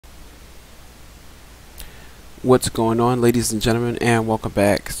What's going on, ladies and gentlemen, and welcome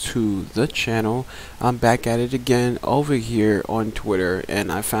back to the channel. I'm back at it again over here on Twitter,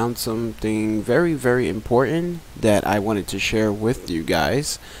 and I found something very important that I wanted to share with you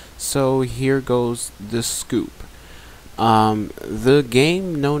guys. So here goes the scoop. The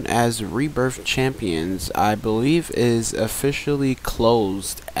game known as Rebirth Champions, I believe, is officially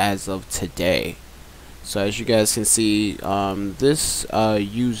closed as of today. So as you guys can see, this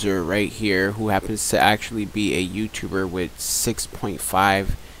user right here, who happens to actually be a YouTuber with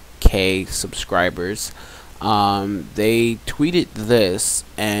 6.5k subscribers, they tweeted this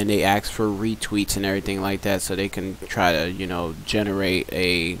and they asked for retweets and everything like that, so they can try to, generate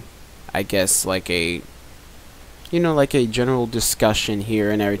a, I guess, like a, like a general discussion here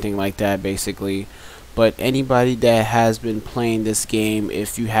and everything like that, basically. But anybody that has been playing this game,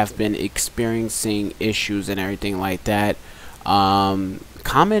 if you have been experiencing issues and everything like that,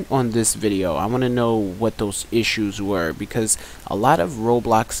 comment on this video. I want to know what those issues were, because a lot of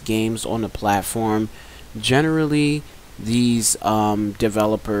Roblox games on the platform, generally these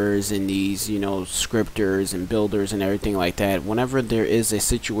developers and these scripters and builders and everything like that, whenever there is a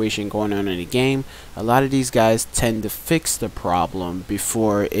situation going on in a game, a lot of these guys tend to fix the problem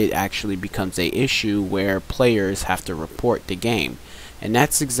before it actually becomes a issue where players have to report the game. And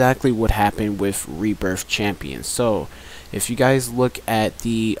that's exactly what happened with Rebirth Champions. So if you guys look at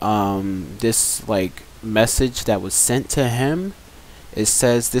the this message that was sent to him, it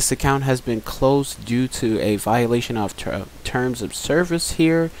says this account has been closed due to a violation of terms of service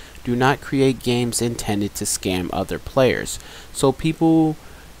here. Do not create games intended to scam other players. So people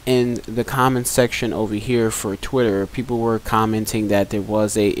in the comment section over here for Twitter, people were commenting that there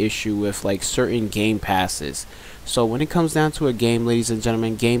was a issue with certain game passes. So when it comes down to a game, ladies and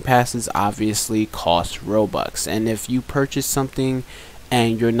gentlemen, game passes obviously cost Robux. And if you purchase something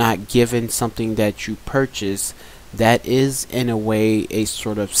and you're not given something that you purchase, that is in a way a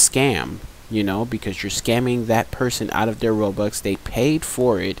sort of scam, because you're scamming that person out of their Robux. They paid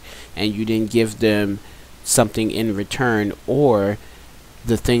for it and you didn't give them something in return, or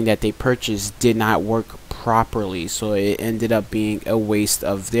the thing that they purchased did not work properly, so it ended up being a waste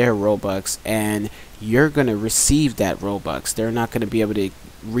of their Robux, and you're going to receive that Robux. They're not going to be able to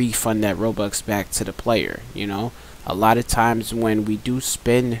refund that Robux back to the player. A lot of times when we do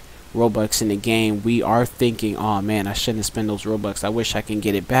spend Robux in the game, we are thinking, oh man, I shouldn't have spent those Robux, I wish I can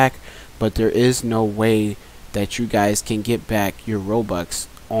get it back. But there is no way that you guys can get back your Robux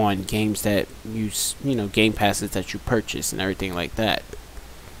on games that use game passes that you purchase and everything like that.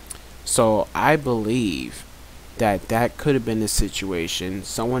 So I believe that that could have been the situation.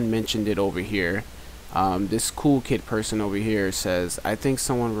 Someone mentioned it over here. This cool kid person over here says, I think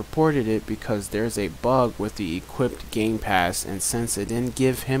someone reported it because there's a bug with the equipped Game Pass, and since it didn't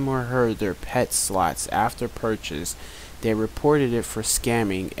give him or her their pet slots after purchase, they reported it for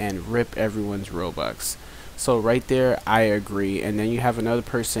scamming and rip everyone's Robux. So right there, I agree. And then you have another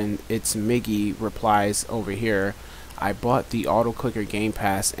person, it's Miggy, replies over here, I bought the auto clicker Game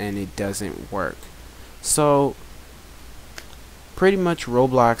Pass and it doesn't work. So pretty much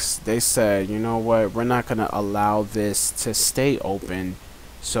Roblox, they said, you know what, we're not gonna allow this to stay open.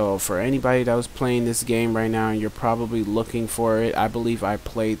 So for anybody that was playing this game right now and you're probably looking for it, I believe I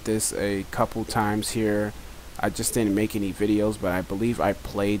played this a couple times here. I just didn't make any videos, but I believe I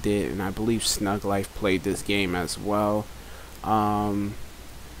played it, and I believe Snug Life played this game as well.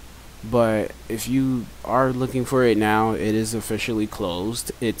 But if you are looking for it now, it is officially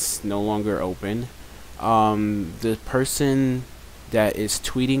closed. It's no longer open. The person that is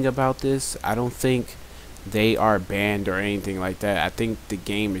tweeting about this, I don't think they are banned or anything like that. I think the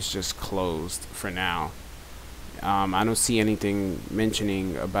game is just closed for now. I don't see anything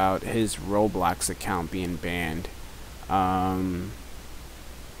mentioning about his Roblox account being banned.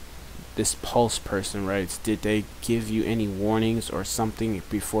 This Pulse person writes, did they give you any warnings or something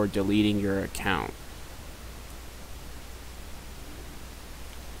before deleting your account?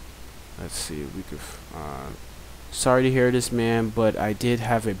 Let's see if we could sorry to hear this, man, but I did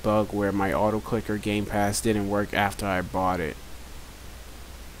have a bug where my auto clicker Game Pass didn't work after I bought it.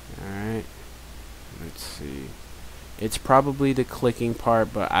 Alright, let's see. It's probably the clicking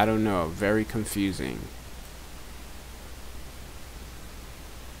part, but I don't know. Very confusing.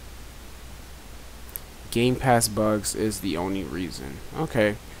 Game Pass bugs is the only reason.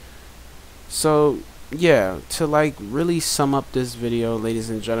 Okay. So, yeah, to really sum up this video,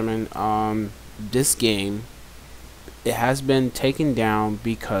 ladies and gentlemen, this game, it has been taken down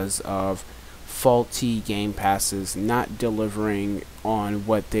because of faulty Game Passes not delivering on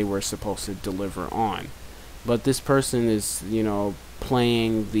what they were supposed to deliver on. but this person is, you know,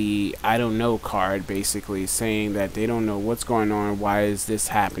 playing the I don't know card, basically saying that they don't know what's going on, why is this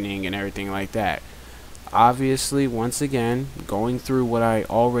happening, and everything like that. Obviously, once again, going through what I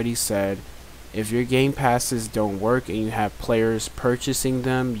already said, if your game passes don't work and you have players purchasing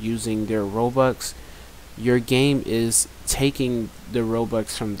them using their Robux, your game is taking the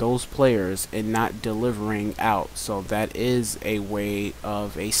Robux from those players and not delivering out. So that is a way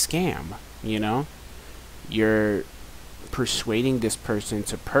of a scam, you know? You're persuading this person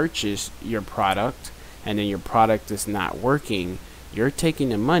to purchase your product, and then your product is not working. You're taking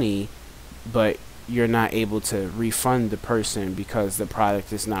the money, but you're not able to refund the person because the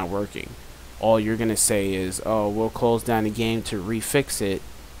product is not working. All you're gonna say is, oh, we'll close down the game to refix it,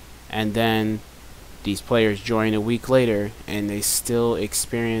 and then these players join a week later and they still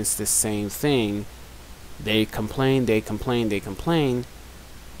experience the same thing. They complain,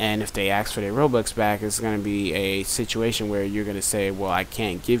 and if they ask for their Robux back, it's going to be a situation where you're going to say, well, I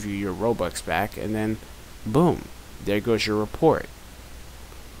can't give you your Robux back, and then boom, there goes your report.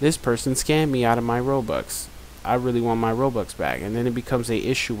 This person scammed me out of my Robux. I really want my Robux back. And then it becomes a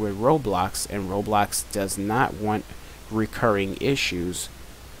issue with Roblox, and Roblox does not want recurring issues.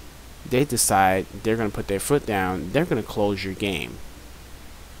 They decide they're going to put their foot down. They're going to close your game.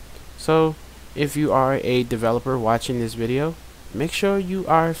 So if you are a developer watching this video, make sure you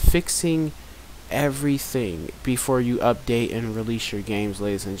are fixing everything before you update and release your games,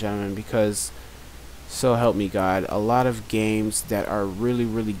 ladies and gentlemen, because so help me God, a lot of games that are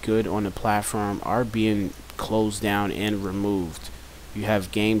really good on the platform are being closed down and removed. You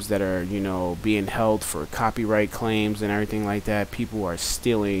have games that are, you know, being held for copyright claims and everything like that. People are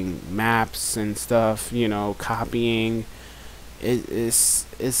stealing maps and stuff, you know, copying. It's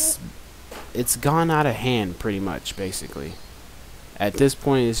gone out of hand pretty much, basically. At this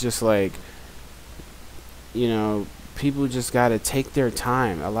point, it's just like, you know, people just gotta take their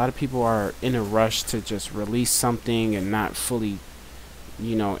time. A lot of people are in a rush to just release something and not fully,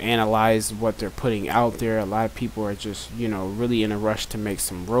 you know, analyze what they're putting out there. A lot of people are just, you know, really in a rush to make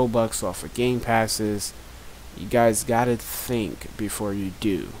some Robux off of game passes. You guys gotta think before you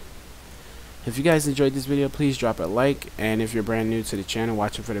do. If you guys enjoyed this video, please drop a like, and if you're brand new to the channel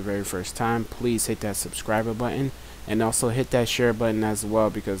watching for the very first time, please hit that subscriber button and also hit that share button as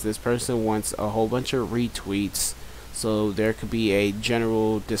well, because this person wants a whole bunch of retweets so there could be a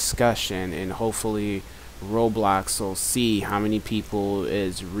general discussion, and hopefully Roblox will see how many people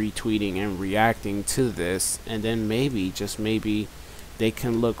is retweeting and reacting to this, and then maybe, just maybe, they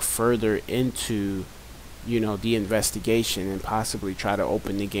can look further into, you know, the investigation and possibly try to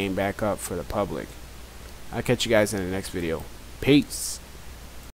open the game back up for the public. I'll catch you guys in the next video. Peace.